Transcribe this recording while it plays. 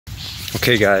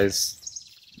Okay, guys,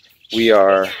 we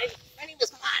are. My name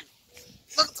is Juan.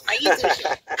 Look to my YouTube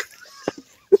shit.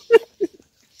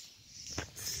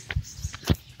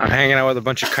 I'm hanging out with a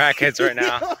bunch of crackheads right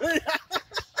now.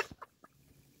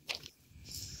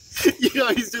 You know,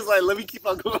 he's just like, let me keep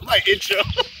on going with my intro.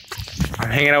 I'm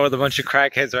hanging out with a bunch of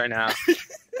crackheads right now.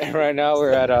 And right now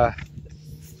we're at an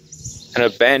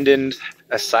abandoned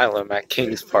asylum at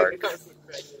Kings Park.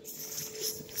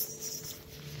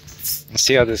 Let's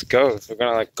see how this goes. We're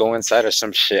gonna like go inside or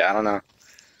some shit. I don't know.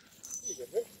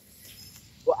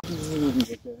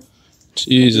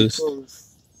 Jesus.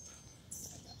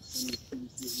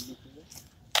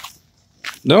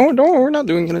 No, we're not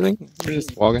doing anything. We're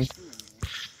just walking.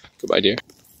 Goodbye, dear.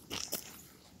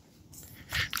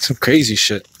 Some crazy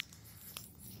shit.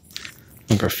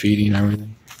 And graffiti and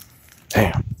everything.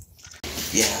 Damn.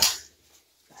 Yeah.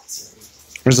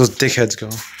 Where's those dickheads go?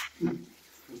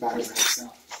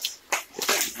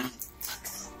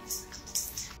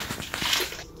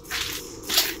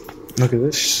 Look at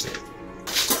this shit.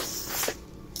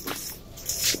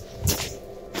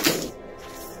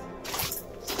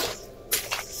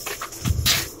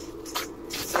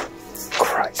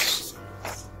 Christ.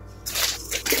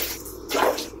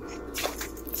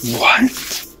 What?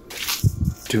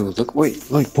 Dude, look, wait,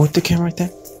 point the camera right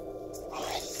there.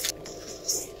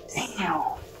 Damn.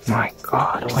 My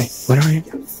God, wait, what are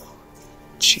you?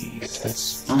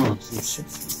 Jesus. Oh, shit.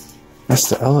 That's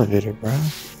the elevator, bro.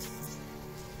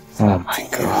 Oh my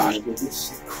God. This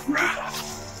shit crap.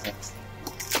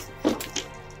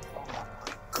 Oh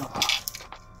my God.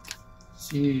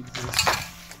 Jesus.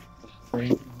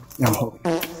 No.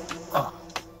 Oh.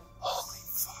 Holy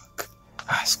fuck.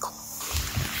 That's cool.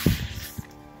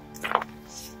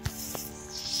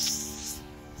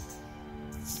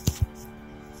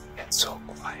 It's so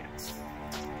quiet.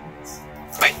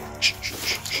 Wait. Shh, shh,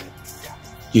 shh, shh.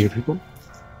 You hear people?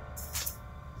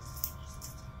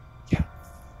 Yeah.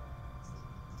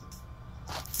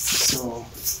 So,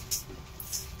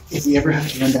 if we ever have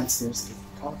to run downstairs to get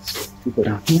the cops, we go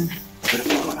down here. But if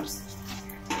we go upstairs,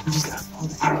 we just gotta follow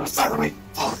the arrows. By the way,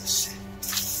 follow this shit.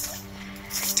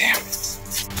 Damn it.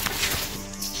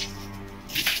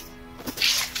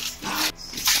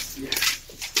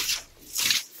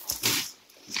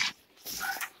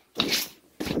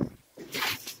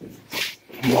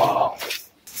 Wow.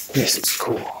 This is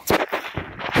cool.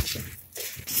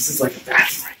 This is like a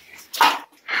bathroom right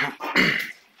here.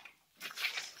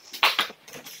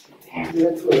 Damn,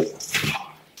 that's what.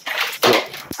 Bro,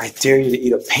 I dare you to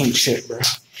eat a paint chip, bro.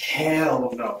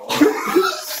 Hell no.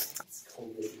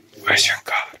 Where's your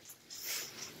God?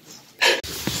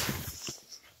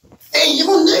 Hey, you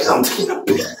nigga, I'm taking a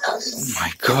piss. Oh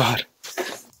my God.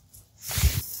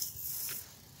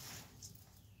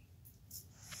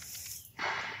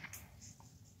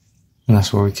 And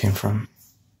that's where we came from.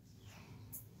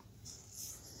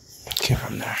 Came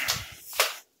from there.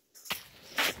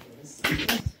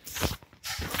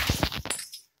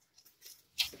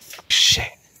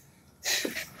 Shit.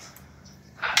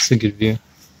 That's a good view.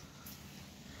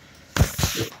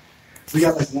 We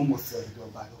got like one more floor to go,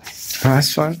 by the way. Oh,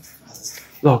 that's fun.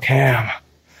 Look, Ham.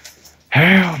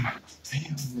 Ham.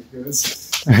 Damn, niggas.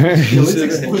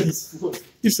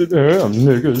 He said, Ham,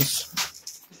 niggas.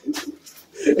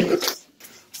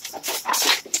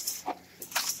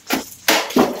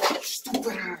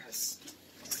 Stupid ass.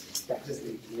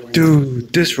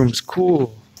 Dude, this room's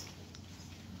cool.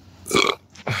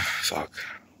 Fuck.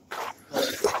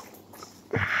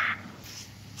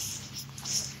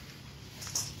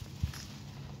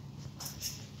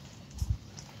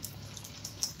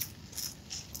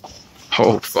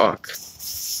 Oh, fuck.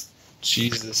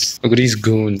 Jesus. Look at these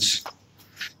goons.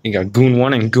 You got Goon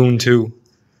 1 and Goon 2.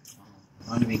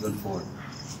 I'm gonna be good for it.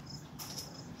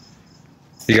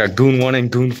 You got Goon 1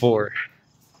 and Goon 4.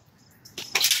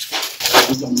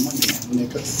 We got money, man.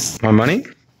 Nigga. My money?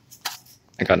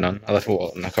 I got none. I left a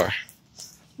wallet in the car.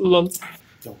 Lol.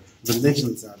 Yo,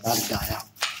 religions are about to die out.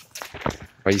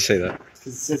 Why you say that? Because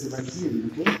it says it right here,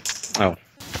 you okay? Oh.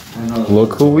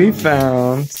 Look who we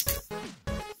found.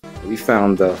 We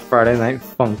found the Friday Night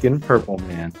Funkin' Purple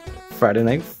Man. Friday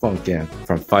Night Funkin'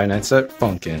 from Five Nights at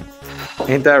Funkin'.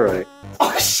 Ain't that right?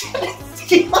 Oh shit!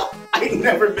 I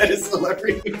never met a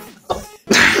celebrity.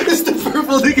 It's the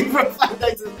purple nigga from Five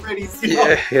Nights at Freddy's.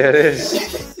 Yeah, it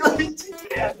is.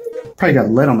 Probably got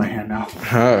lead on my hand now.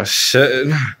 Oh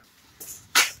shit.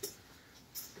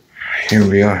 Here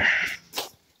we are.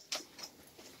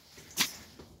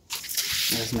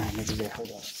 There's my nigga there.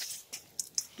 Hold up.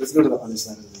 Let's go to the other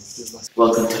side of this.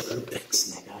 Welcome to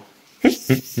Urbex,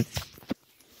 nigga.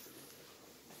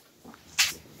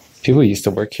 People used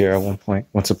to work here at one point,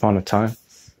 once upon a time.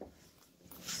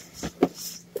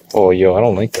 Oh, yo, I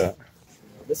don't like that.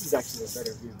 This is actually a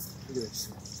better view. Look at this.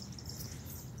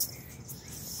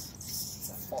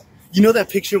 You know that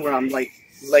picture where I'm like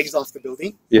legs off the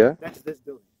building? Yeah? That's this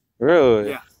building. Really?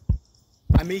 Yeah.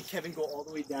 I made Kevin go all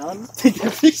the way down. Take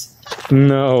that picture.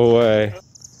 No way.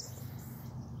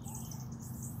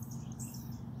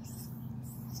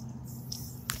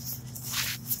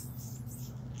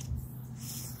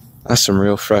 That's some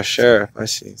real fresh air, if I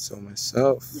see so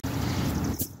myself.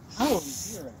 How are we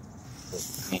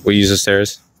here? We use the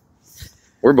stairs.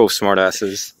 We're both smart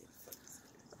asses.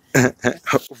 Oh shit.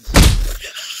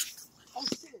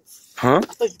 Huh? I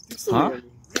thought you threw something at me.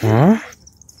 Huh?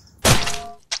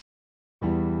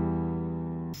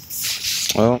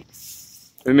 Well,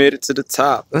 we made it to the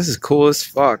top. This is cool as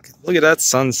fuck. Look at that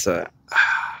sunset.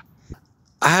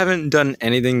 I haven't done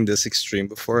anything this extreme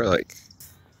before. Like,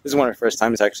 this is one of the first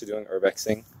times actually doing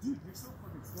urbexing,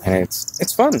 and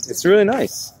it's fun. It's really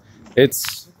nice.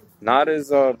 It's not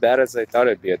as bad as I thought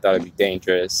it'd be. I thought it'd be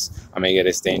dangerous. I make it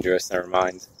as dangerous. Never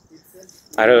mind.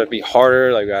 I thought it'd be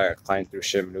harder. Like, I gotta climb through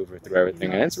shit, maneuver through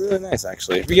everything, and it's really nice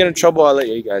actually. If we get in trouble, I'll let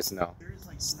you guys know.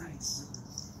 It's nice.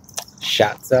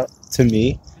 Shouts out to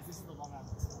me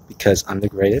because I'm the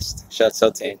greatest. Shouts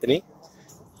out to Anthony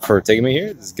for taking me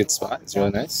here. This is a good spot. It's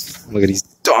really nice. Look at these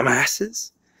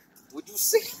dumbasses. Would you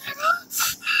say?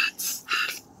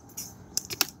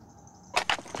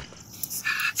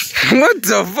 What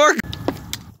the fuck?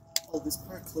 Oh, this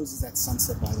park closes at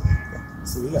sunset, by the way.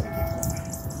 So we gotta get going.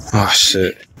 Oh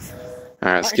shit.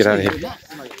 Alright, let's get out of here. Not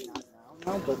like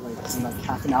now, but like in like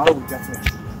half an hour, we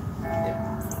definitely.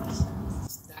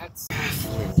 That's.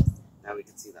 Now we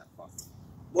can see that far.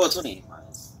 Well, it's only 8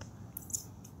 miles.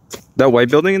 That white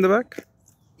building in the back?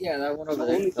 Yeah, that one over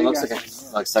there. It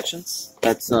looks like sections.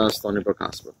 That's Stony Brook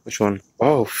Hospital. Which one?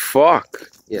 Oh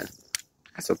fuck. Yeah.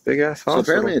 That's a big ass So hospital.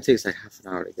 apparently it takes like half an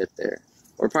hour to get there.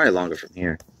 Or probably longer from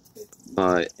here.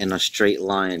 But in a straight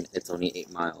line, it's only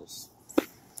 8 miles.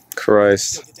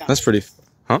 Christ. That's pretty.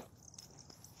 Huh?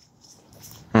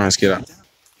 Alright, let's get out.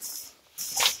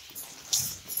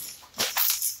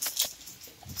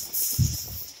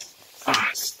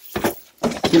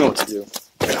 You know what to do.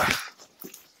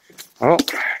 Oh,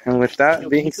 and with that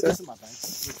being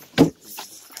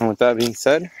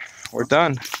said, we're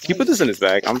done. Can you put this in his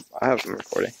bag? I have him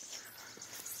recording.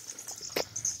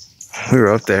 We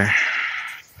were up there.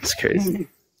 It's crazy.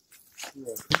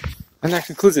 And that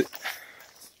concludes it.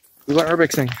 We went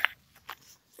urbexing.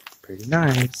 Pretty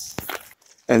nice.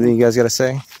 Anything you guys gotta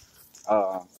say?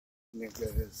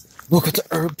 Welcome to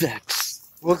Urbex.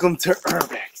 Welcome to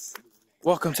Urbex.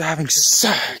 Welcome to having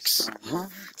sex.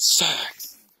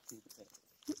 Sex.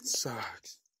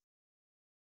 Sex.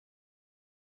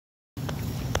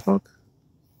 Fuck.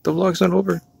 The vlog's not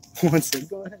over. One second.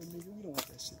 Go ahead, nigga. We don't want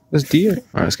that shit. Let's deer.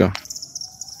 Alright, let's go.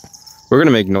 We're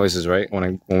gonna make noises, right?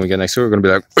 When we get next to it, we're gonna be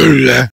like